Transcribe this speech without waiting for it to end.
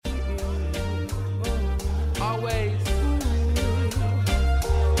always.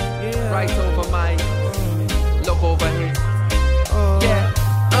 Yeah. Right over my, look over here. Yeah.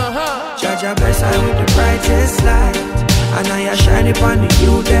 Jaja bless I with the brightest light, and I a shine upon the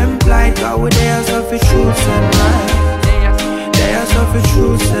youth them blind. God with their suffer truths and right. They are suffer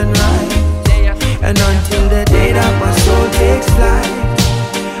truths and right. And until the day that my soul takes flight,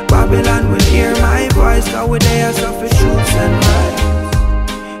 Babylon will hear my voice. God with their suffer truths and right.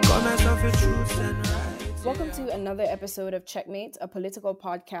 Come and suffer truths and right. Welcome to another episode of Checkmate, a political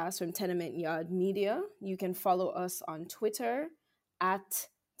podcast from Tenement Yard Media. You can follow us on Twitter at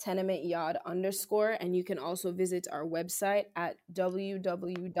 @tenementyard_, and you can also visit our website at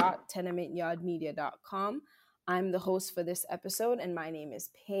www.tenementyardmedia.com. I'm the host for this episode, and my name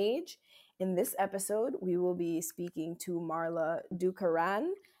is Paige. In this episode, we will be speaking to Marla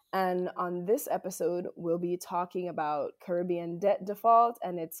Dukaran, and on this episode, we'll be talking about Caribbean debt default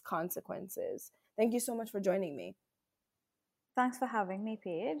and its consequences. Thank you so much for joining me. Thanks for having me,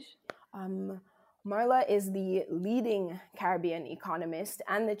 Paige. Marla is the leading Caribbean economist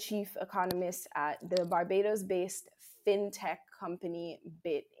and the chief economist at the Barbados-based fintech company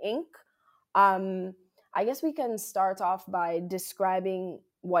Bit Inc. I guess we can start off by describing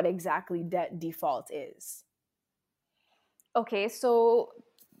what exactly debt default is. Okay, so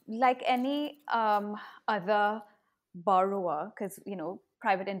like any other borrower, because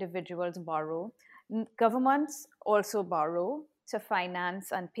private individuals borrow, governments also borrow to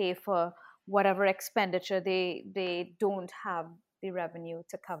finance and pay for whatever expenditure they don't have the revenue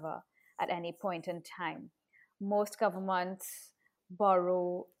to cover at any point in time. Most governments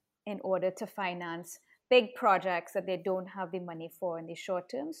borrow in order to finance big projects that they don't have the money for in the short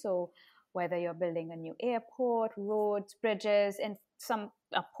term. So whether you're building a new airport, roads, bridges, in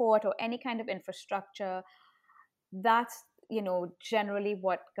a port or any kind of infrastructure, that's generally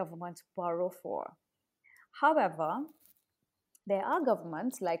what governments borrow for. However, there are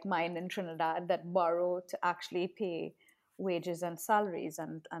governments like mine in Trinidad that borrow to actually pay wages and salaries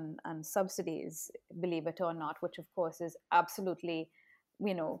and subsidies, believe it or not, which of course is absolutely,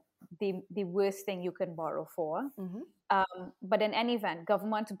 the worst thing you can borrow for. Mm-hmm. But in any event,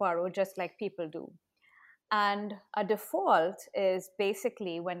 governments borrow just like people do. And a default is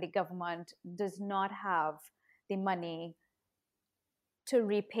basically when the government does not have the money to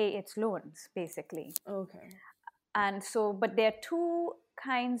repay its loans, basically. Okay. And so, but there are two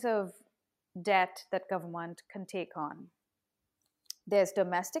kinds of debt that government can take on. There's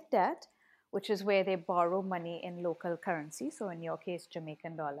domestic debt, which is where they borrow money in local currency. So in your case,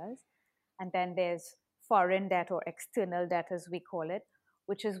 Jamaican dollars. And then there's foreign debt or external debt, as we call it,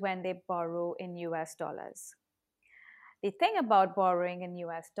 which is when they borrow in US dollars. The thing about borrowing in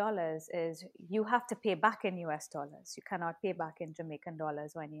US dollars is you have to pay back in US dollars. You cannot pay back in Jamaican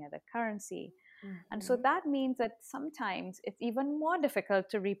dollars or any other currency. Mm-hmm. And so that means that sometimes it's even more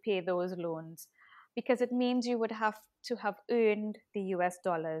difficult to repay those loans because it means you would have to have earned the US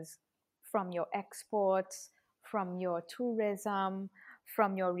dollars from your exports, from your tourism,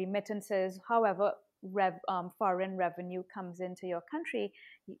 from your remittances, however foreign revenue comes into your country.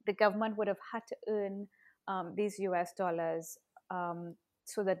 The government would have had to earn these US dollars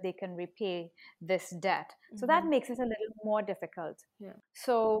so that they can repay this debt. Mm-hmm. So that makes it a little more difficult. Yeah.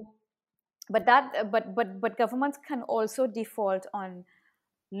 So, but governments can also default on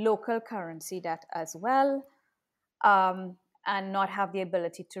local currency debt as well, and not have the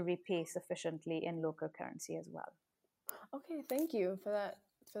ability to repay sufficiently in local currency as well. Okay, thank you for that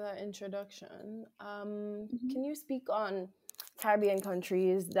introduction. Mm-hmm. Can you speak on Caribbean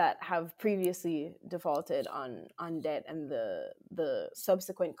countries that have previously defaulted on debt and the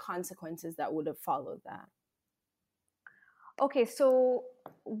subsequent consequences that would have followed that? Okay, so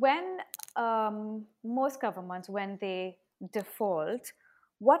when most governments, when they default,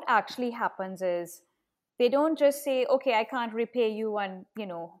 what actually happens is they don't just say, okay, I can't repay you and,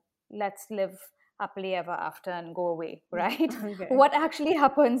 let's live happily ever after and go away, right? Okay. What actually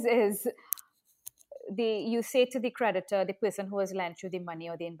happens is you say to the creditor, the person who has lent you the money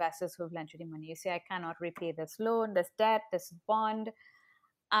or the investors who have lent you the money, you say, I cannot repay this loan, this debt, this bond.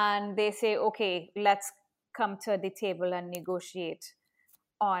 And they say, okay, let's come to the table and negotiate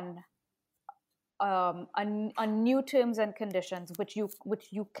on new terms and conditions which you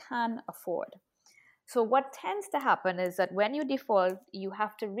can afford. So what tends to happen is that when you default, you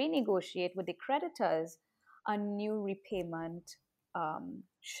have to renegotiate with the creditors a new repayment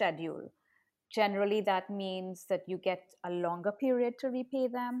schedule. Generally, that means that you get a longer period to repay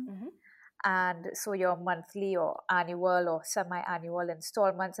them. Mm-hmm. And so your monthly or annual or semi-annual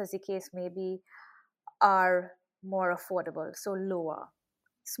installments, as the case may be, are more affordable, so lower,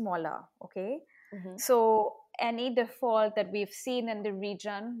 smaller, okay? So any default that we've seen in the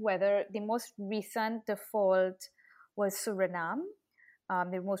region, whether the most recent default was Suriname,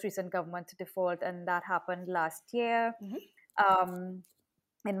 the most recent government to default, and that happened last year.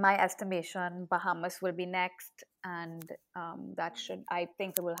 In my estimation, Bahamas will be next, and I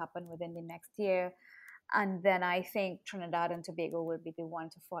think it will happen within the next year. And then I think Trinidad and Tobago will be the one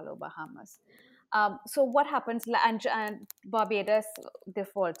to follow Bahamas. So what happens, and Barbados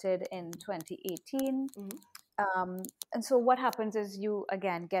defaulted in 2018. And so what happens is you,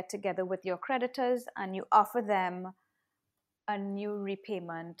 again, get together with your creditors and you offer them a new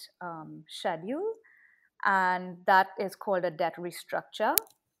repayment schedule. And that is called a debt restructure.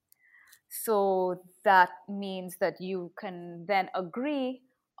 So that means that you can then agree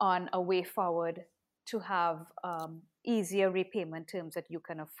on a way forward to have easier repayment terms that you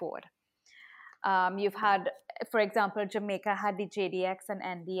can afford. You've had, for example, Jamaica had the JDX and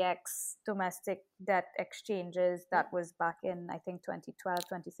NDX domestic debt exchanges. That was back in, I think, 2012,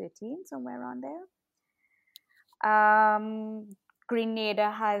 2013, somewhere around there.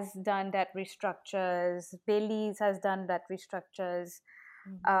 Grenada has done debt restructures. Belize has done debt restructures.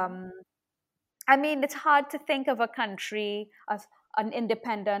 I mean, it's hard to think of a country, as an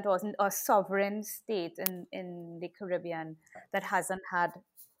independent or sovereign state in the Caribbean that hasn't had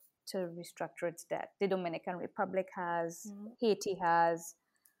to restructure its debt. The Dominican Republic has, Haiti has.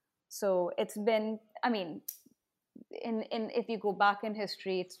 So it's been, I mean, if you go back in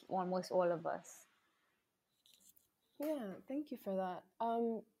history, it's almost all of us. Yeah, thank you for that.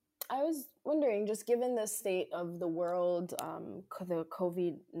 I was wondering, just given the state of the world, the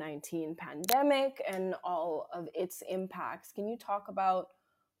COVID-19 pandemic and all of its impacts, can you talk about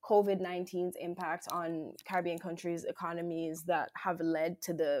COVID-19's impact on Caribbean countries' economies that have led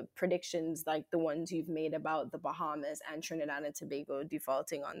to the predictions like the ones you've made about the Bahamas and Trinidad and Tobago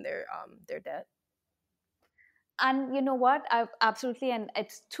defaulting on their debt? And you know what? Absolutely, and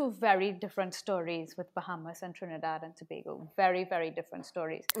it's two very different stories with Bahamas and Trinidad and Tobago. Very, very different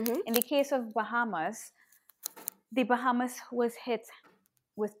stories. In the case of Bahamas, the Bahamas was hit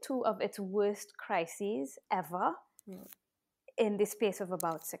with two of its worst crises ever in the space of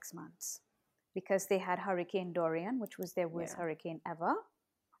about 6 months, because they had Hurricane Dorian, which was their worst hurricane ever,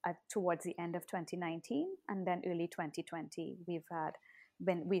 towards the end of 2019, and then early 2020,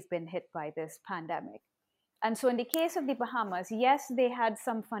 we've been hit by this pandemic. And so in the case of the Bahamas, yes, they had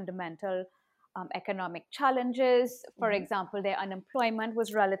some fundamental economic challenges. For example, their unemployment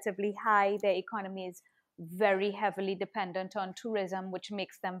was relatively high. Their economy is very heavily dependent on tourism, which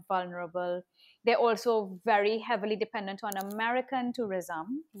makes them vulnerable. They're also very heavily dependent on American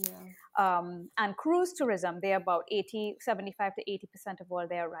tourism and cruise tourism. They're about 75 to 80% of all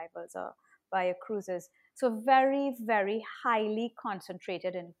their arrivals are via cruises. So very, very highly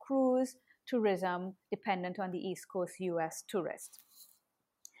concentrated in cruise tourism, dependent on the East Coast US tourist.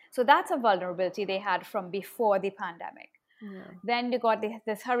 So that's a vulnerability they had from before the pandemic. Then you got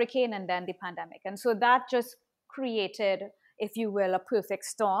this hurricane and then the pandemic. And so that just created, if you will, a perfect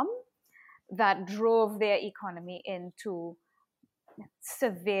storm that drove their economy into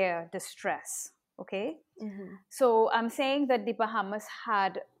severe distress. Okay? So I'm saying that the Bahamas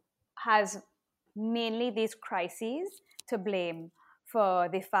has mainly these crises to blame for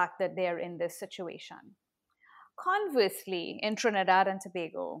the fact that they're in this situation. Conversely, in Trinidad and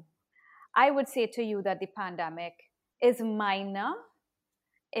Tobago, I would say to you that the pandemic is minor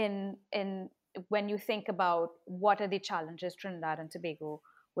in when you think about what are the challenges Trinidad and Tobago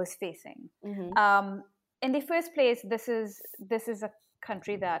was facing. In the first place, this is a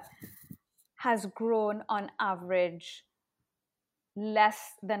country that has grown on average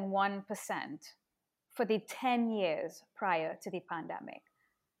less than 1% for the 10 years prior to the pandemic.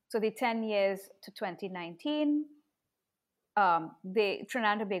 So the 10 years to 2019,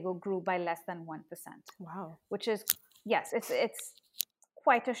 Trinidad and Tobago grew by less than 1%. Wow. Which is, yes, it's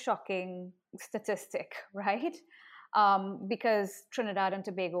quite a shocking statistic, right? Because Trinidad and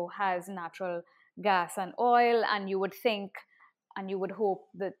Tobago has natural gas and oil, and you would think and you would hope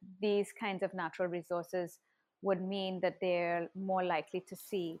that these kinds of natural resources would mean that they're more likely to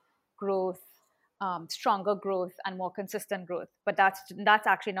see growth, stronger growth and more consistent growth. But that's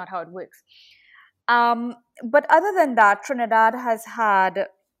actually not how it works. But other than that, Trinidad has had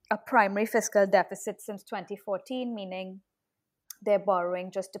a primary fiscal deficit since 2014, meaning they're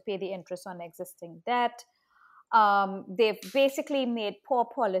borrowing just to pay the interest on existing debt. They've basically made poor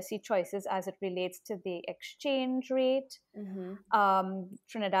policy choices as it relates to the exchange rate.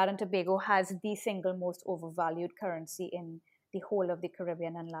 Trinidad and Tobago has the single most overvalued currency in the whole of the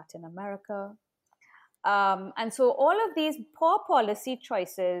Caribbean and Latin America. And so all of these poor policy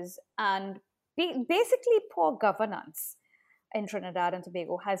choices and basically poor governance in Trinidad and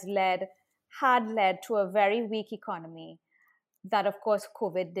Tobago had led to a very weak economy that, of course,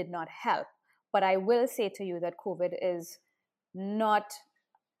 COVID did not help. But I will say to you that COVID is not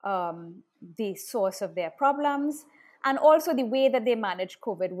the source of their problems. And also the way that they managed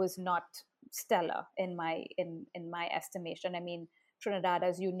COVID was not stellar in my estimation. I mean, Trinidad,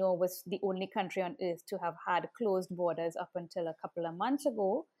 as you know, was the only country on earth to have had closed borders up until a couple of months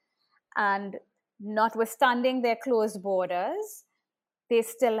ago. And notwithstanding their closed borders, they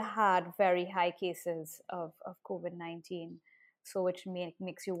still had very high cases of COVID-19. So which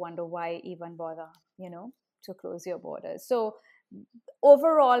makes you wonder why even bother, to close your borders. So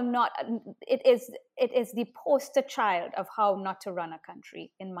overall, it is the poster child of how not to run a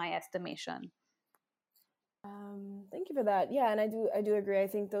country, in my estimation. Thank you for that. Yeah, and I do agree. I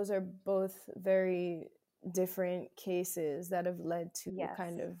think those are both very different cases that have led to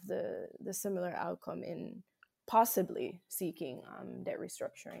kind of the similar outcome in possibly seeking debt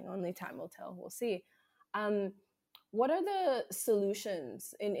restructuring. Only time will tell. We'll see. What are the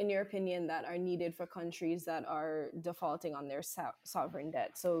solutions, in your opinion, that are needed for countries that are defaulting on their sovereign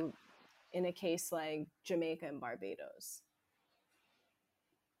debt? So in a case like Jamaica and Barbados.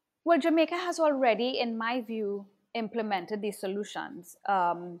 Well, Jamaica has already, in my view, implemented these solutions.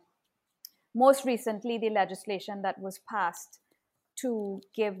 Most recently, the legislation that was passed to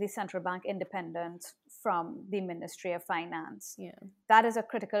give the central bank independence from the Ministry of Finance. Yeah. That is a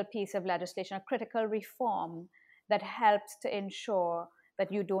critical piece of legislation, a critical reform that helps to ensure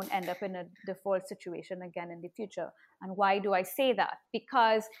that you don't end up in a default situation again in the future. And why do I say that?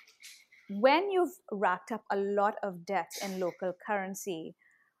 Because when you've racked up a lot of debt in local currency,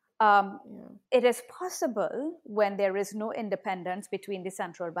 it is possible, when there is no independence between the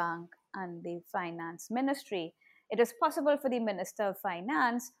central bank and the finance ministry, it is possible for the Minister of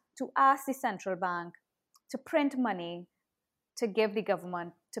Finance to ask the central bank to print money to give the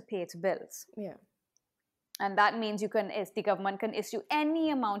government to pay its bills. Yeah. And that means the government can issue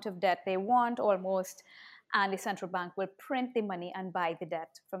any amount of debt they want almost, and the central bank will print the money and buy the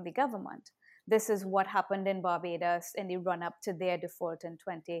debt from the government. This is what happened in Barbados in the run-up to their default in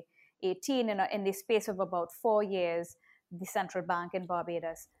 2018. In the space of about 4 years, the central bank in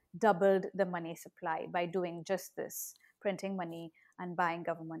Barbados doubled the money supply by doing just this, printing money and buying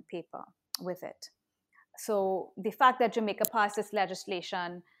government paper with it. So the fact that Jamaica passed this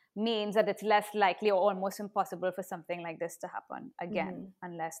legislation means that it's less likely or almost impossible for something like this to happen again,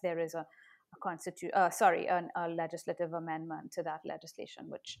 unless there is a legislative amendment to that legislation,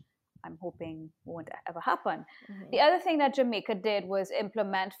 which I'm hoping won't ever happen. The other thing that Jamaica did was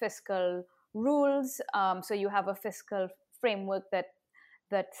implement fiscal rules. So you have a fiscal framework that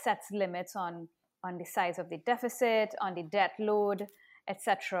sets limits on the size of the deficit, on the debt load,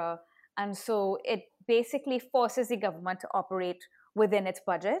 etc. And so it basically forces the government to operate within its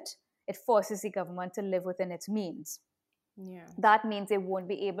budget. It forces the government to live within its means. Yeah. That means they won't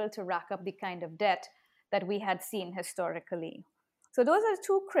be able to rack up the kind of debt that we had seen historically. So those are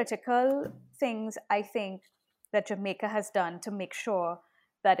two critical things, I think, that Jamaica has done to make sure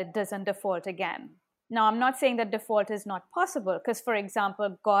that it doesn't default again. Now, I'm not saying that default is not possible, because, for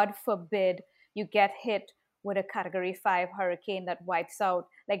example, God forbid you get hit with a Category 5 hurricane that wipes out,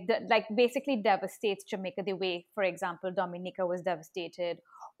 basically devastates Jamaica the way, for example, Dominica was devastated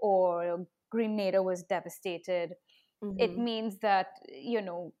or Grenada was devastated. It means that,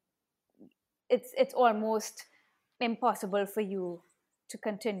 it's almost impossible for you to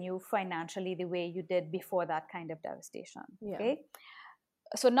continue financially the way you did before that kind of devastation. Yeah. Okay,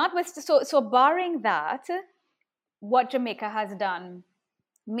 so barring that, what Jamaica has done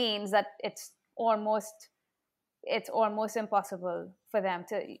means that it's almost impossible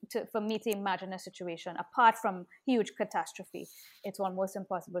for me to imagine a situation, apart from huge catastrophe. It's almost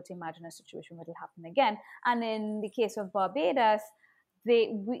impossible to imagine a situation where it'll happen again. And in the case of Barbados,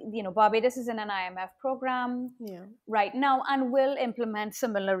 Barbados is in an IMF program right now and will implement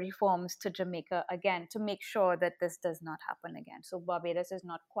similar reforms to Jamaica again to make sure that this does not happen again. So Barbados is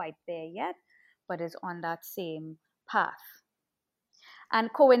not quite there yet, but is on that same path.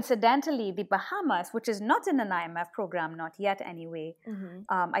 And coincidentally, the Bahamas, which is not in an IMF program, not yet anyway,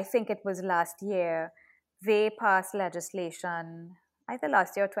 I think it was last year, they passed legislation, either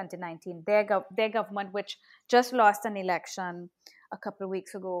last year or 2019, their government, which just lost an election a couple of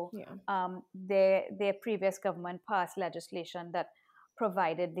weeks ago, their previous government passed legislation that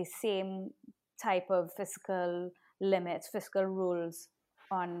provided the same type of fiscal limits, fiscal rules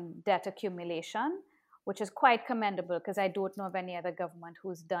on debt accumulation, which is quite commendable, because I don't know of any other government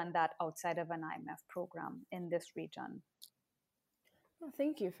who's done that outside of an IMF program in this region. Well,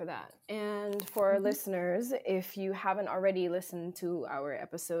 thank you for that. And for our listeners, if you haven't already listened to our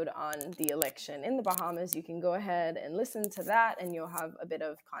episode on the election in the Bahamas, you can go ahead and listen to that, and you'll have a bit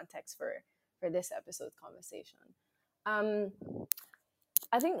of context for this episode conversation. Um,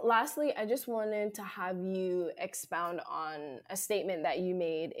 I think lastly, I just wanted to have you expound on a statement that you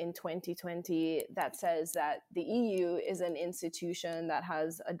made in 2020 that says that the EU is an institution that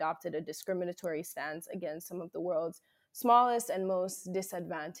has adopted a discriminatory stance against some of the world's smallest and most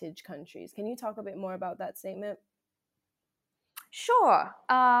disadvantaged countries. Can you talk a bit more about that statement? Sure.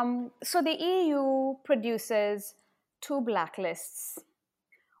 So the EU produces two blacklists.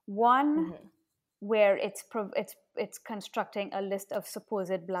 One where it's constructing a list of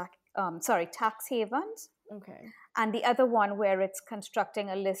supposed tax havens. Okay. And the other one where it's constructing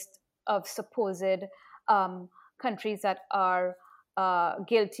a list of supposed countries that are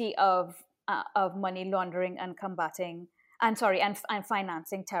guilty of money laundering and and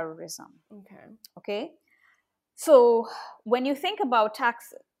financing terrorism. Okay. Okay. So when you think about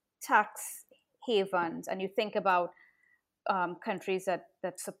tax havens and you think about countries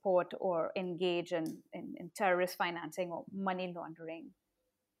that support or engage in terrorist financing or money laundering,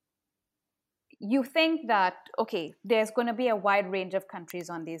 you think that, okay, there's going to be a wide range of countries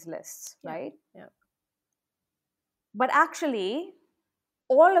on these lists, right? Yeah. But actually,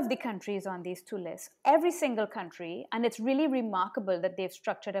 all of the countries on these two lists, every single country, and it's really remarkable that they've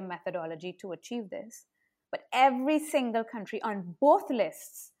structured a methodology to achieve this, but every single country on both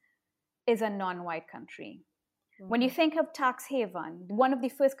lists is a non-white country. When you think of tax haven, one of the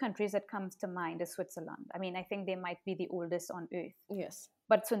first countries that comes to mind is Switzerland. I mean, I think they might be the oldest on earth. Yes.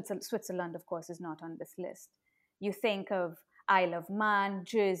 But Switzerland, of course, is not on this list. You think of Isle of Man,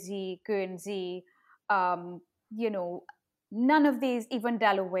 Jersey, Guernsey, none of these, even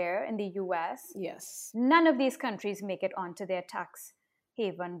Delaware in the US, yes, none of these countries make it onto their tax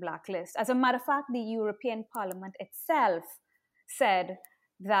haven blacklist. As a matter of fact, the European Parliament itself said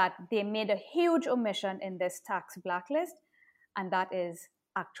that they made a huge omission in this tax blacklist, and that is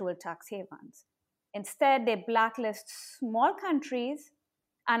actual tax havens. Instead, they blacklist small countries,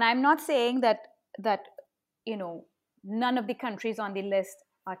 and I'm not saying that none of the countries on the list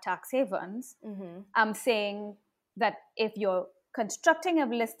are tax havens. I'm saying that if you're constructing a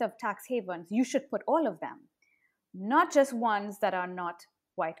list of tax havens, you should put all of them, not just ones that are not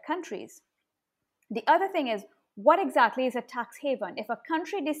white countries. The other thing is, what exactly is a tax haven? If a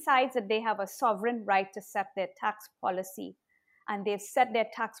country decides that they have a sovereign right to set their tax policy, and they've set their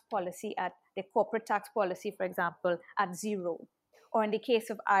tax policy at their corporate tax policy, for example, at 0, or in the case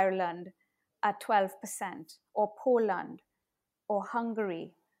of Ireland, at 12%, or Poland, or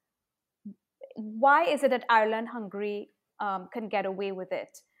Hungary, why is it that Ireland, Hungary can get away with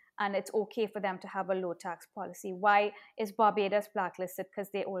it and it's okay for them to have a low tax policy? Why is Barbados blacklisted? Because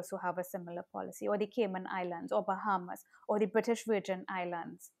they also have a similar policy, or the Cayman Islands, or Bahamas, or the British Virgin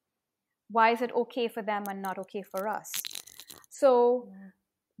Islands. Why is it okay for them and not okay for us? So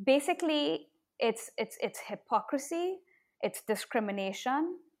basically, it's hypocrisy, it's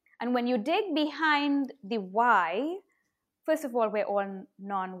discrimination. And when you dig behind the why, first of all, we're all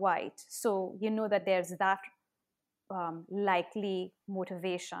non-white. So you know that there's that likely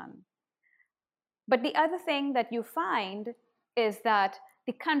motivation. But the other thing that you find is that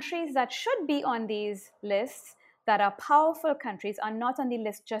the countries that should be on these lists, that are powerful countries, are not on the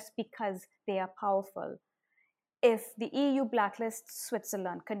list just because they are powerful. If the EU blacklists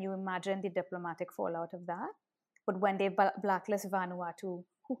Switzerland, can you imagine the diplomatic fallout of that? But when they blacklist Vanuatu,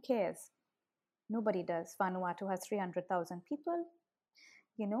 who cares? Nobody does. Vanuatu has 300,000 people.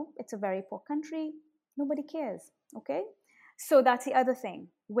 It's a very poor country. Nobody cares, okay? So that's the other thing.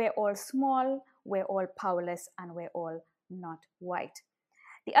 We're all small, we're all powerless, and we're all not white.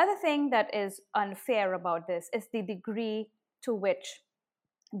 The other thing that is unfair about this is the degree to which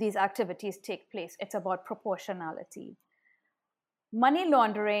these activities take place. It's about proportionality. Money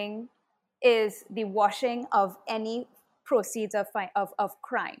laundering is the washing of any proceeds of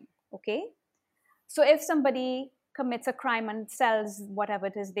crime, okay? So if somebody commits a crime and sells whatever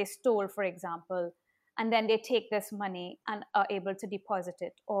it is they stole, for example, and then they take this money and are able to deposit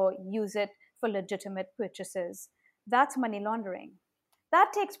it or use it for legitimate purchases, that's money laundering.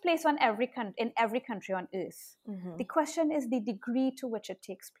 That takes place in every country on earth. The question is the degree to which it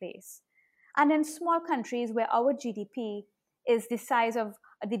takes place. And in small countries where our GDP is the size of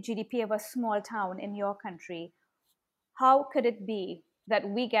the GDP of a small town in your country, how could it be that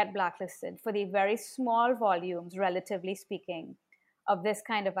we get blacklisted for the very small volumes, relatively speaking, of this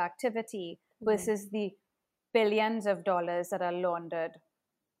kind of activity versus the billions of dollars that are laundered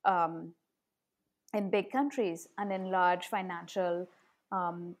in big countries and in large financial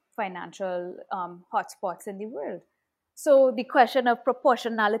financial hotspots in the world. So the question of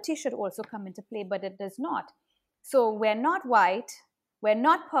proportionality should also come into play, but it does not. So we're not white, we're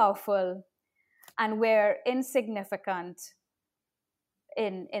not powerful, and we're insignificant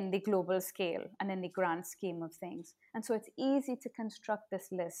in the global scale and in the grand scheme of things. And so it's easy to construct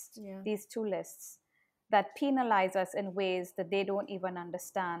this list, these two lists, that penalize us in ways that they don't even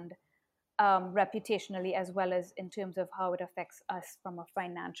understand, reputationally, as well as in terms of how it affects us from a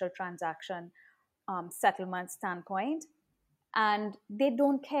financial transaction settlement standpoint. And they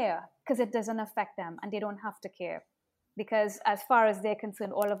don't care because it doesn't affect them, and they don't have to care because as far as they're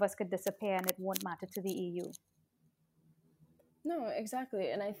concerned, all of us could disappear and it won't matter to the EU. No,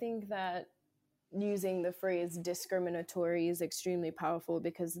 exactly. And I think that using the phrase discriminatory is extremely powerful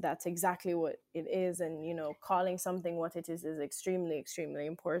because that's exactly what it is. And, you know, calling something what it is extremely, extremely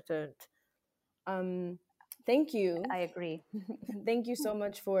important. Thank you. I agree. Thank you so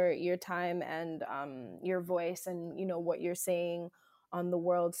much for your time and your voice and, you know, what you're saying on the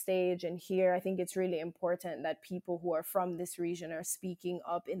world stage and here. I think it's really important that people who are from this region are speaking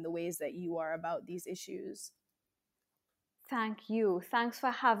up in the ways that you are about these issues. Thank you. Thanks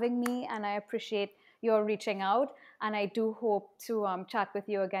for having me, and I appreciate your reaching out. And I do hope to chat with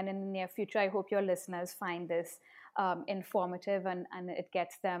you again in the near future. I hope your listeners find this informative and it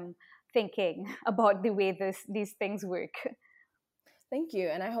gets them thinking about the way these things work. Thank you.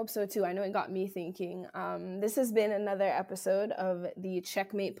 And I hope so too. I know it got me thinking. This has been another episode of the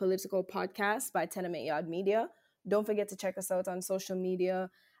Checkmate Political Podcast by Tenement Yard Media. Don't forget to check us out on social media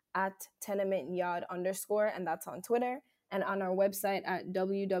at tenementyard_, and that's on Twitter, and on our website at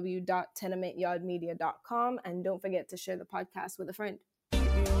www.tenementyardmedia.com. And don't forget to share the podcast with a friend.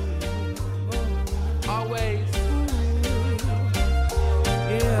 Always.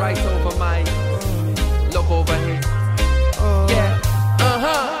 Right over my look over here. Yeah.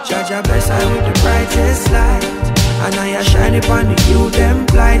 Jaja bless I with the brightest light, and I shine upon the youth them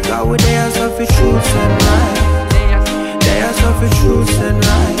blind. God with they are suffer truth and right. They are suffer truth and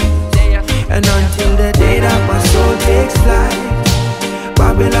right. And until the day that my soul takes flight,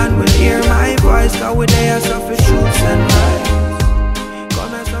 Babylon will hear my voice. God with they are suffer truth and right.